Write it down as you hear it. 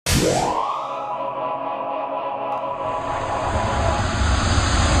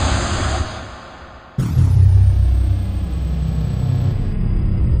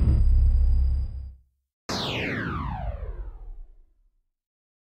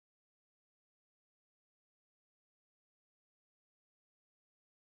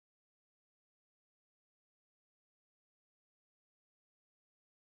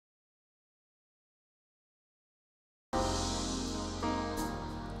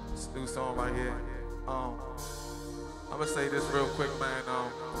new song right here. I'm gonna say this real quick, man.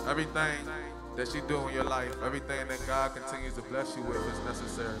 Everything that you do in your life, everything that God continues to bless you with is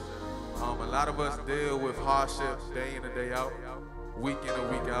necessary. A lot of us deal with hardships day in and day out, week in and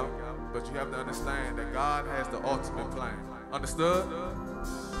week out, but you have to understand that God has the ultimate plan. Understood?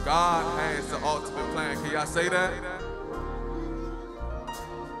 God has the ultimate plan. Can y'all say that?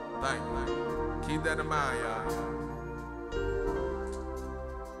 Thank you. Keep that in mind, y'all.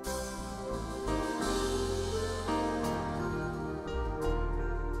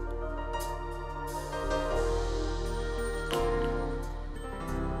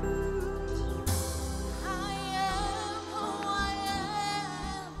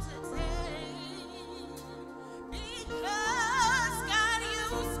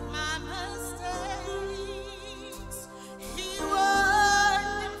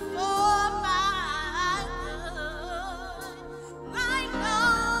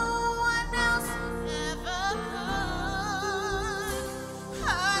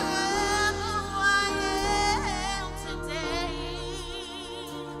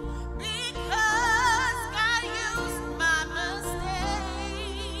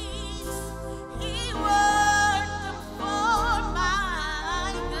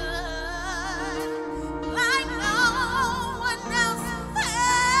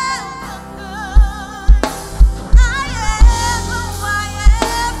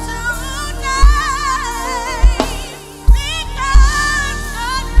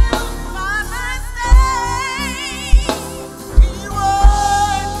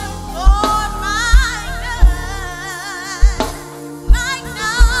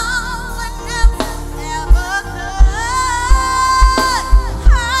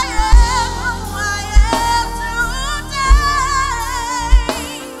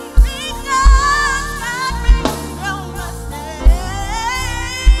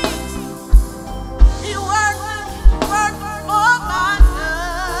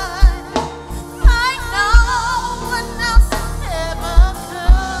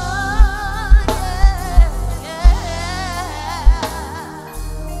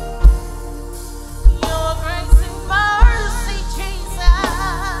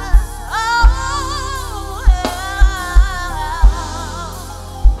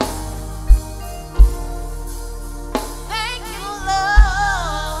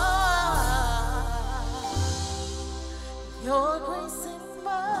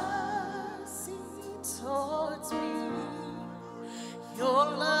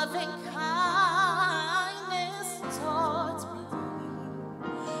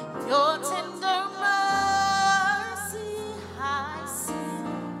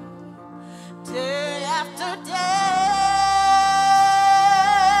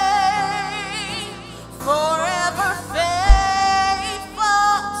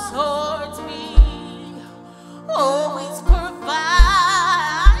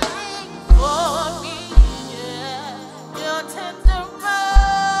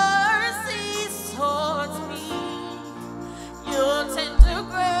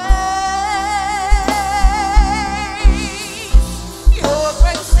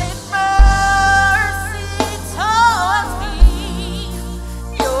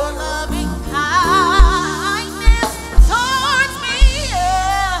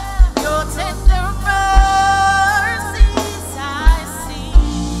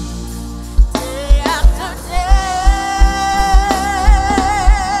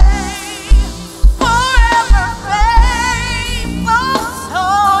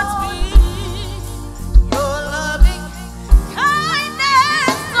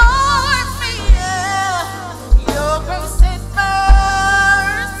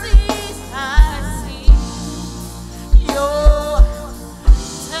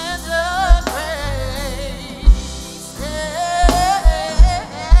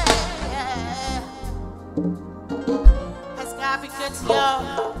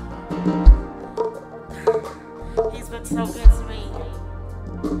 He's been so good to me.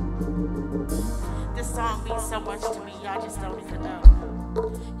 This song means so much to me, y'all just don't even know.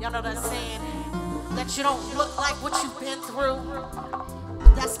 Y'all know that saying, that you don't look like what you've been through?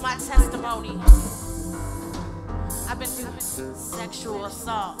 That's my testimony. I've been through sexual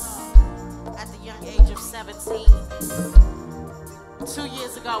assault at the young age of 17. 2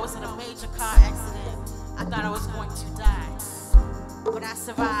 years ago, I was in a major car accident. I thought I was going to die, but I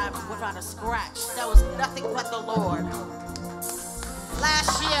survived without a scratch. That was nothing but the Lord.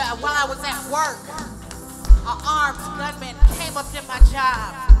 Last year, while I was at work, an armed gunman came up in my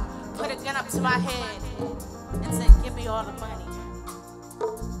job, put a gun up to my head, and said, "Give me all the money."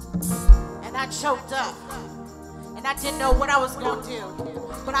 And I choked up, and I didn't know what I was going to do.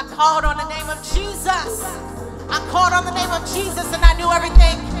 But I called on the name of Jesus. I called on the name of Jesus and I knew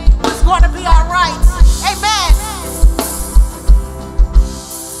everything was going to be all right. Amen.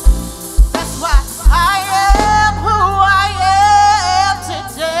 That's why I am who I am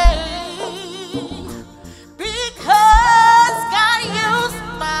today. Because God used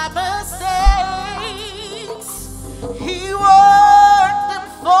my mistakes. He worked them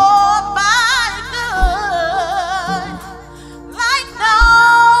for my good. Like no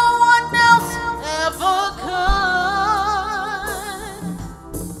one else ever could.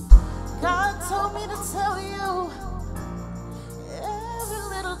 God told me to tell you every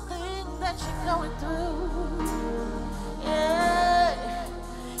little thing that you're going through. Yeah,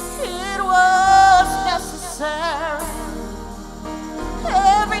 it was necessary.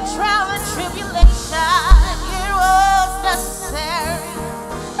 Every trial and tribulation, it was necessary.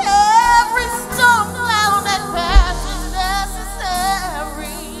 Every storm cloud that passes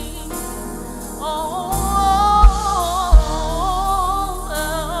necessary. Oh,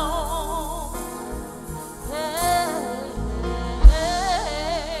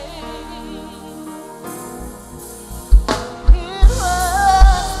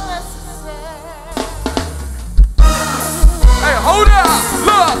 Hold up,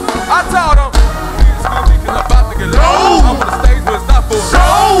 look, I told them, please excuse me cause I'm about to get low. I'm on the stage but it's not for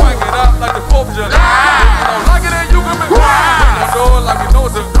show. Crank it up like the 4th of July. If you don't like it then you can be quiet. Open the door like you know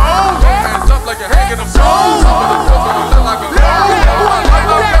it's a phone. Hands up like you're hanging them toes. Up in the foot so you look like a gold. We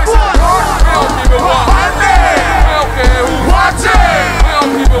don't keep it 100. We don't care who's watching. We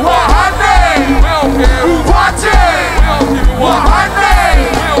don't keep it 100. We don't care who's watching. We don't keep it 100.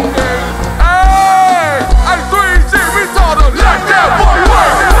 We don't care. Hey, hey, 3G, we told them let that boy work.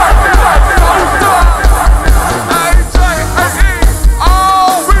 Hey, J, hey, E,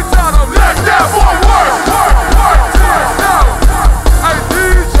 oh, we told them let that boy work.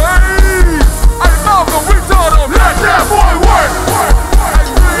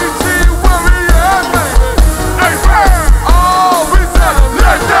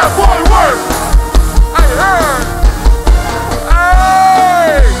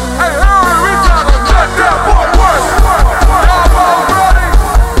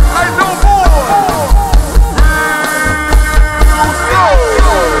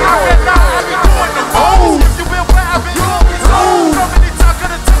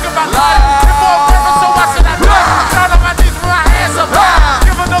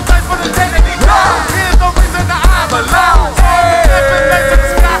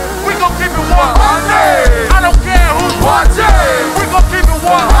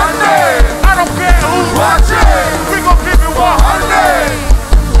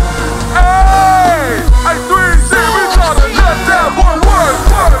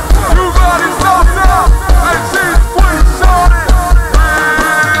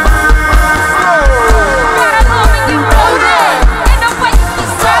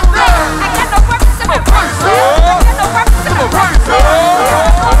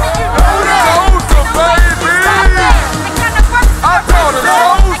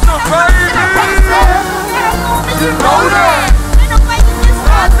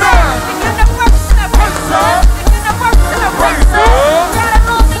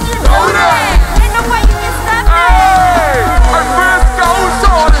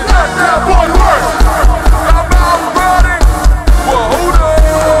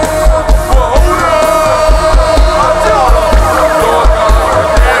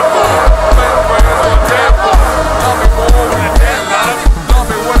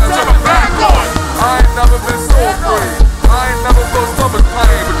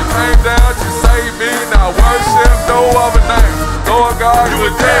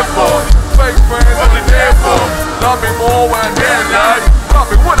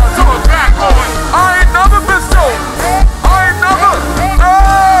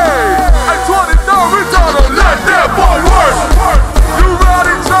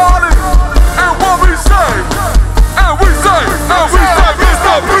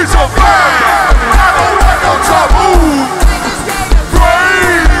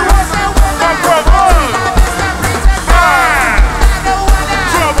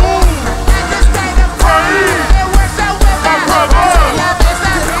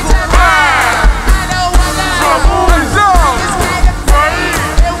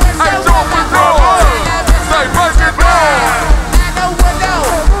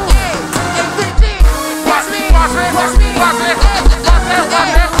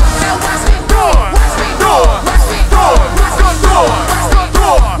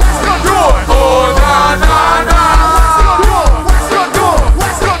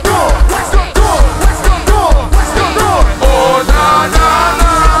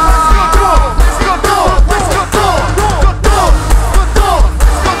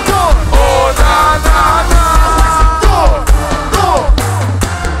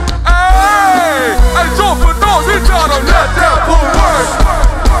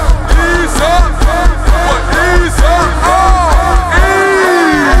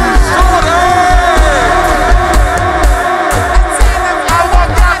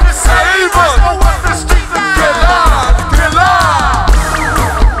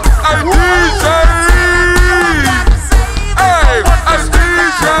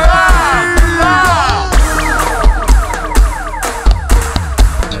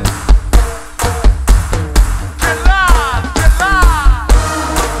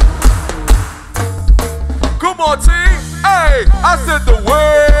 Hey, I said the way.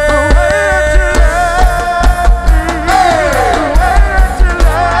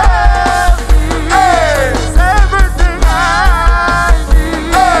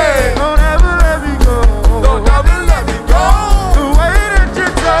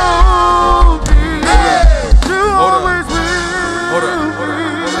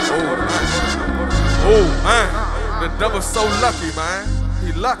 Devil's so lucky, man.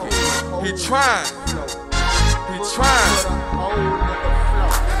 He lucky. He trying. He trying.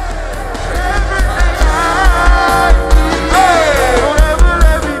 Hey! Don't ever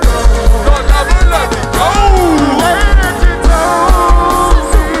let me go. Don't ever let me go. The way that you told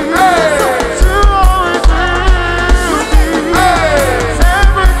me. Hey! You always will be. Hey! It's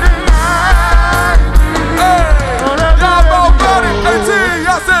everything I need. Hey! Y'all both got it. Hey,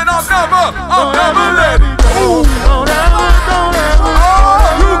 y'all said I'm never letting go.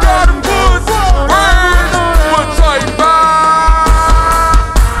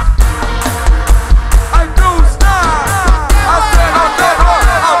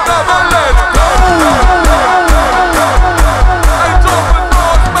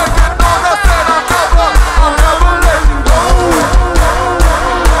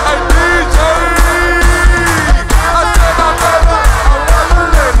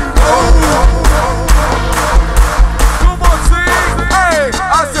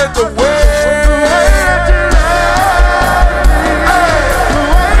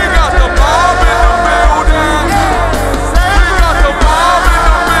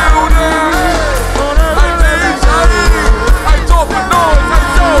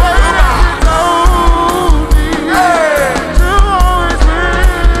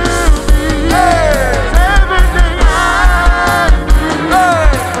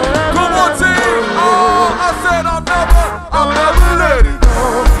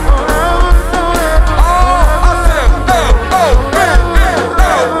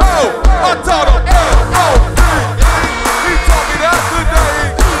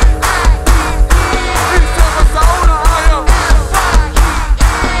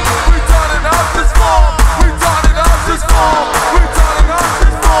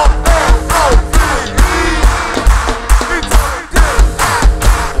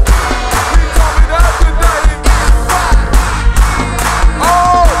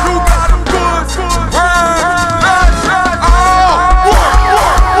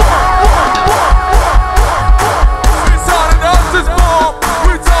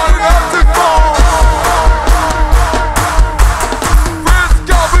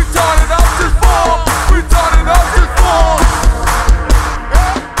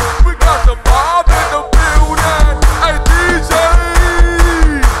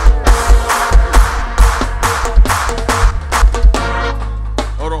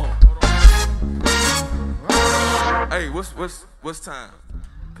 What's time?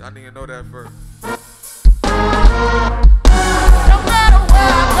 I need to know that first. No matter where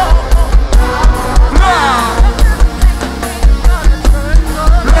I go,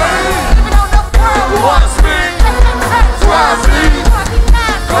 even though the world wants me, tries me,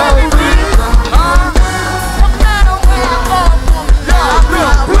 calling me. No matter where I go, y'all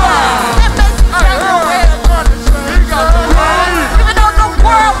blind. Even though the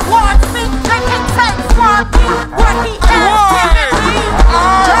world wants me, they can take from me what he has given me.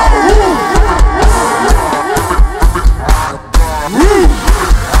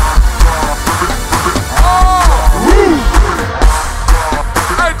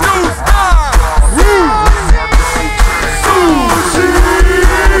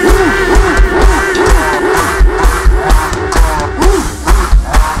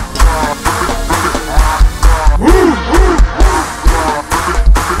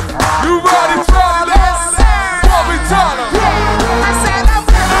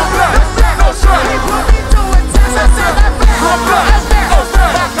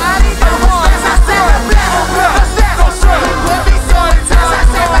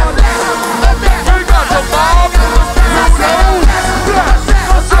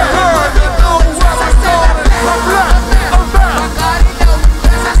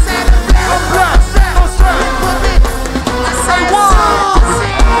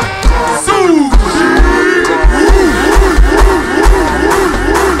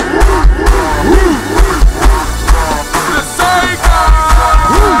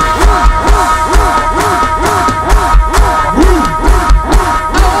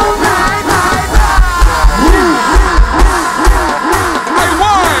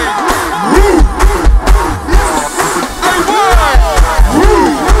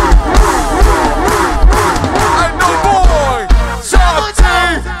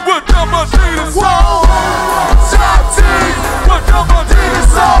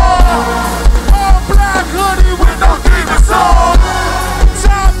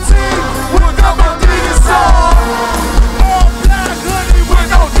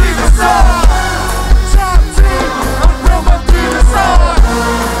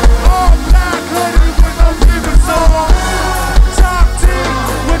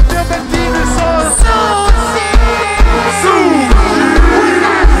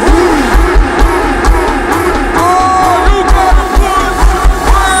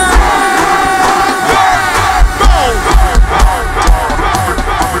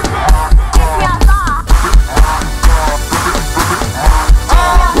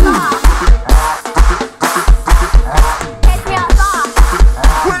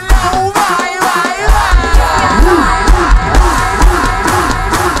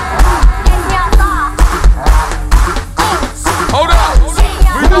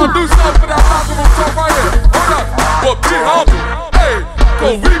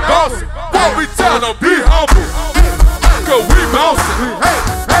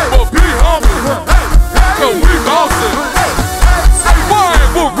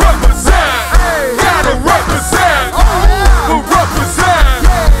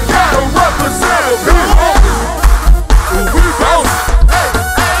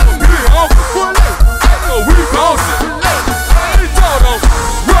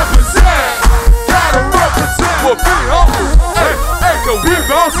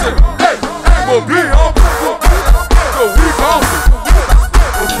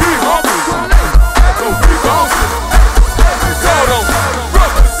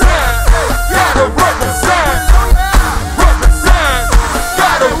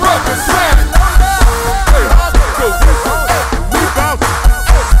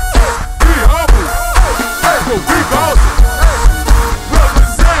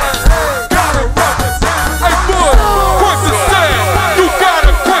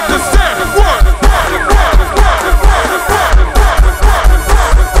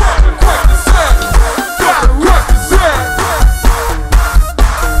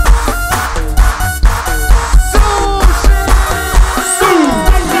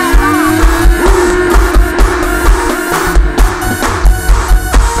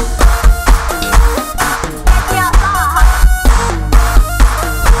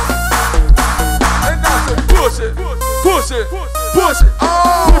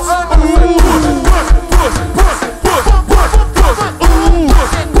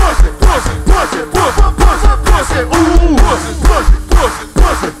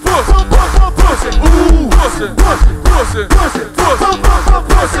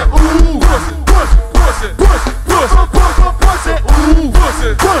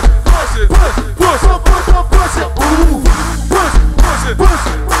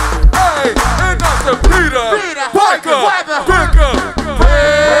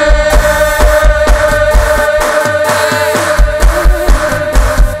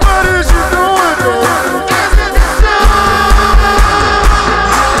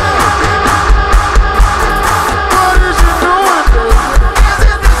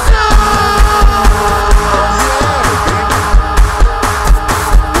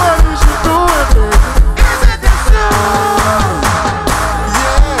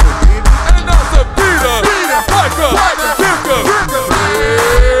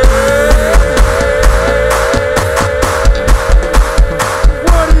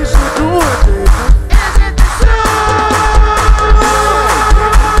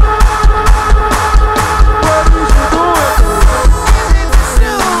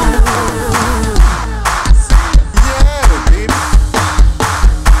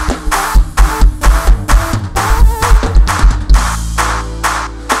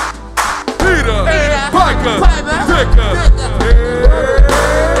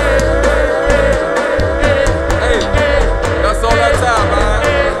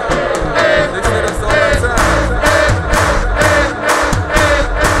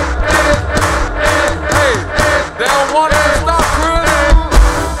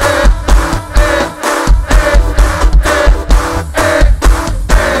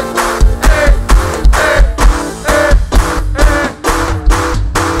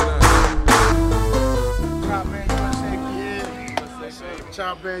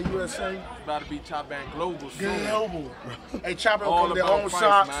 Chop Band USA. It's about to be Chop Band Global soon. Global. Hey, Chop Band come with their own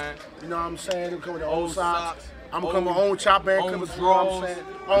socks. Man. You know what I'm saying? They come with their own socks. I'm coming with my own Chop Band clippers. You know what I'm saying?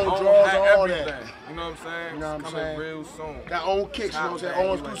 Own drawers, all that. You know what I'm saying? You know what I'm saying? Real soon. Got old kicks, you know what I'm saying?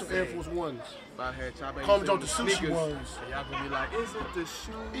 Own exclusive Air Force Ones. Comes on the sushi ones. Y'all gonna be like, is it the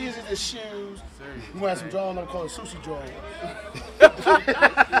shoes? Is it the shoes? You want some drawers? I'm calling sushi drawers.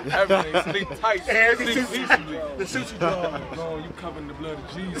 Everything sleep tight. Sleep peacefully. The sushi drawers. No, you covering the blood of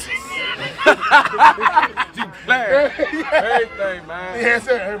Jesus. You playing everything, man. Yes,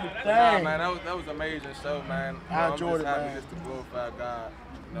 sir, everything. Nah, man, that was an amazing show, man. I enjoyed it, man. I'm just happy just to glorify God.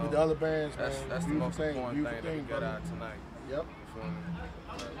 You know, with the other bands, that's the most important thing that we got out tonight. Yep.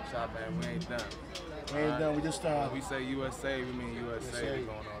 Chop Band, we ain't done. We ain't done. We just started. When we say USA, we mean USA. We're going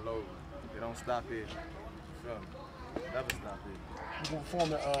all over. They don't stop here. You feel me? Never stop here. We're going to perform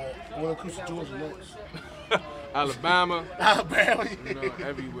at Waldorf, Georgia next. Alabama. Alabama. You know,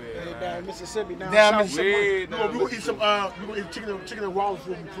 everywhere. Hey, down Mississippi now. Down Mississippi. We're going to eat some. We're going to eat chicken and Waldorf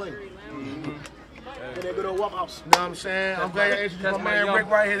before we play. And they go to a Waffle House. You know what I'm saying? I'm glad I introduced my man Rick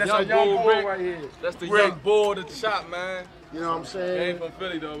right here. That's our young bull right here. That's the young bull at the shop, man. You know what I'm saying? They ain't from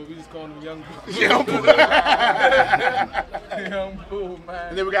Philly though, but we just call him Young Bull. Young Bull. Young Bull, man.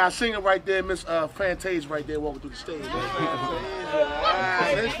 And then we got a singer right there, Miss Fantasia right there walking through the stage.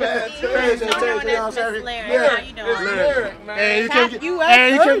 Hey, you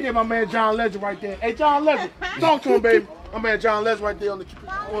can't get my man John Legend right there. Hey, John Legend, talk to him, baby. My man John Legend right there on the.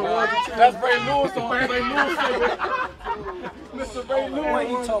 That's Ray Lewis on Ray Lewis. Mr. Ray Lewis. What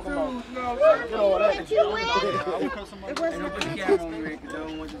you talking about?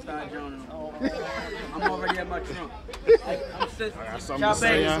 I'm already at my trunk. Chop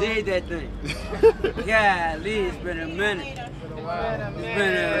did that thing. Yeah, Lee, it's been a minute. It's been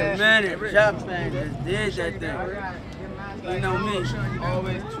a minute. Chop just did that thing. You know me.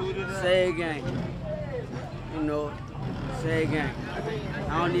 Always say again. You know, say again.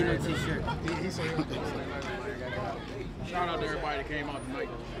 I don't need no t-shirt. Shout out to everybody that came out tonight.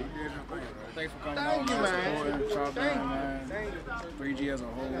 Thanks for coming out. Thank you, man. Thank you, man. 3G as a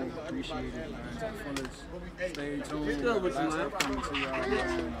whole, appreciate it, man. To the fullest. Stay tuned. It's good with you, Stuff man. coming to y'all,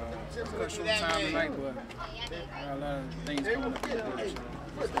 man. It's a short time tonight, but got a lot of things coming up.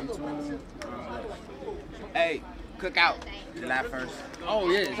 Stay tuned. Hey, cookout. July 1st. Oh,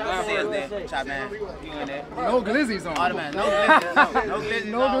 yeah. See us there. Chop, man. You in there. No glizzies on. Automatic. No glizzies. No glizzies.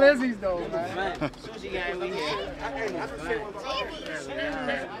 No glizzies, though, man. Sushi gang, we here.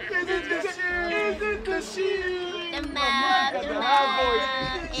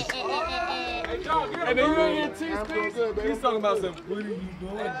 And then you ain't he's talking about some. What are you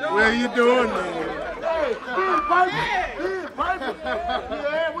doing? What are you doing, man? Hey, Piper.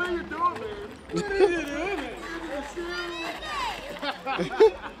 Yeah, what are you doing, man? What are you doing?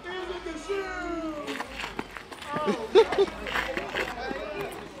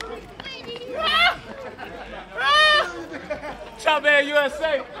 Chop Man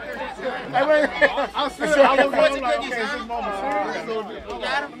USA.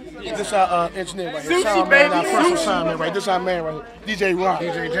 This our engineer right here. Sushi, baby. Our first assignment, right? This our man right here. DJ Rock.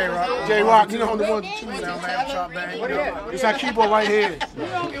 J Rock. You know the one. This our keyboard right here.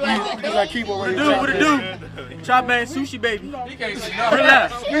 This our keyboard right here. What it do? Chop man, sushi baby.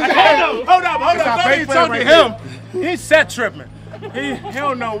 Relax. Hold up. Don't even talk to him. He's set tripping. He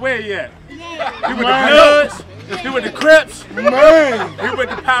don't know where yet. He with the Bloods. He with the Crips. Man. He with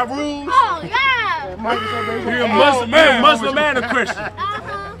the Pyrus. Oh, yeah. He a Muslim and a Christian.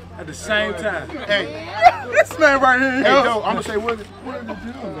 At the same time. Hey, This man right here. hey, yo, I'm gonna say, what are you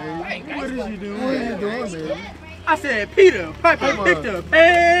doing, man? What is you doing? What are you doing, man? I said Peter, Piper, Victor,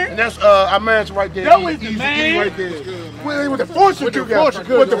 Pan. And that's our man's right there. That was the Easy man. right there. With the fortune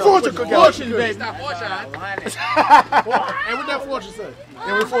cookout. With the fortune cookout. Fortune, baby. And what that fortune say?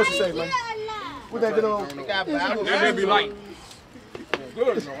 And what fortune say, man? What that good on? That be like.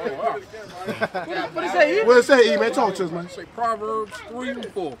 Good. What it say? What it say, E, man? Talk to us, man. Say Proverbs 3 and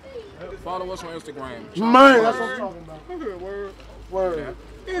 4. Follow us on Instagram. Man, that's what I'm talking about. Word.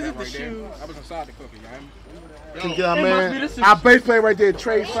 Is it the shoes? I was inside the cookie, man. Can get our man. Our bass player right there,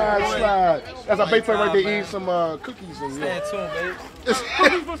 Trey Slide. That's our bass player right there eating some cookies. And, Stay tuned, baby.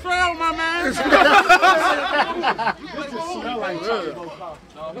 Cookies for sale, my man.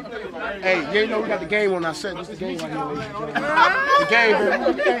 Hey, you know we got the game on our set. This is the game right here, ladies and gentlemen. The game, man.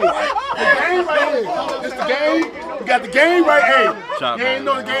 The game right here. This the game. We got the game right here. You ain't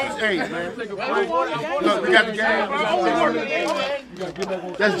know the game's hey, man. Look, we got the game.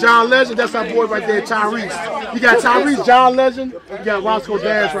 That's John Legend. That's our boy right there, Tyrese. You got Tyrese, John Legend. You got Roscoe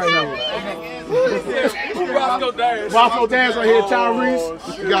Dash right here. Roscoe Dash right here,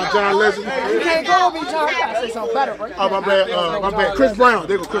 Tyrese. You got John Legend. You can't go on me, John. You gotta say something better, right? Oh, my bad. Chris Brown.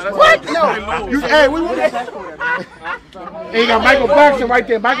 There go Chris Brown. What? No. Hey, we want that. And you got Michael Braxton right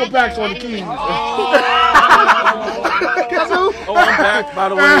there. Michael Braxton on the keys. Oh, I'm back, by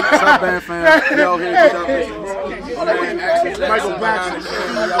the way. What's up, band fam? Y'all here, good job. Michael Braxton.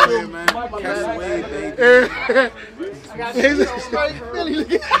 Castaway,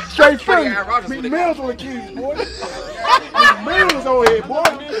 baby. Straight Philly. Mills on the keys, boy. Mills over here, boy.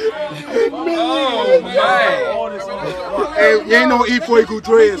 Hey, you ain't no E4 equal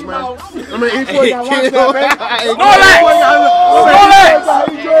dreads, man. I mean, E4 got lockdown, man.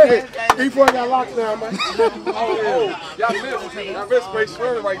 E4 got lockdown, man. Y'all missed Ray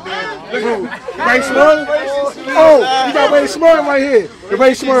Swerve right there. Ray Smurlin? Oh, you got Ray Smurlin right here. The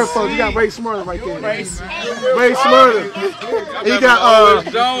Ray Smurlin folks. You got Ray Smurlin right there. Ray Smurlin. And you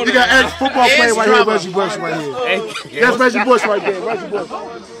got ex-football player right here, Reggie Bush right here. That's Reggie Bush right there. Reggie Bush.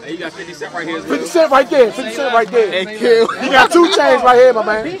 Hey, you got 50 Cent right here as 50 Cent right there. 50 Cent right there. You got 2 chains right here, my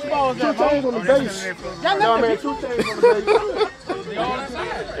man. 2 chains on the bass. You know what I mean? 2 chains on the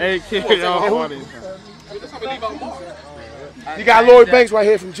bass. Hey, kid, y'all funny. You got Lloyd Banks right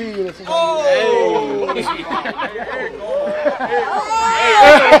here from G Unit.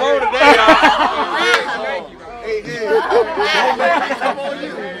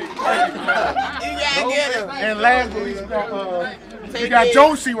 last but least, we got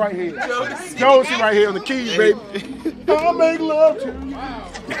Josie right here. Josie right here on the keys, baby. I'll make love to you.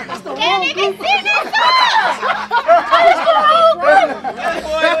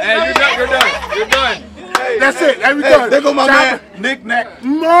 Hey, you're done. You're done. That's it. Hey, we done. There go my man, Nick Nack.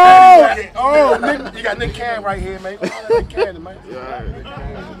 No! Oh, Nick, you got Nick Cannon right here, man. Nick Cannon, man.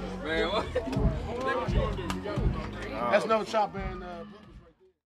 Man, what? That's no chopper in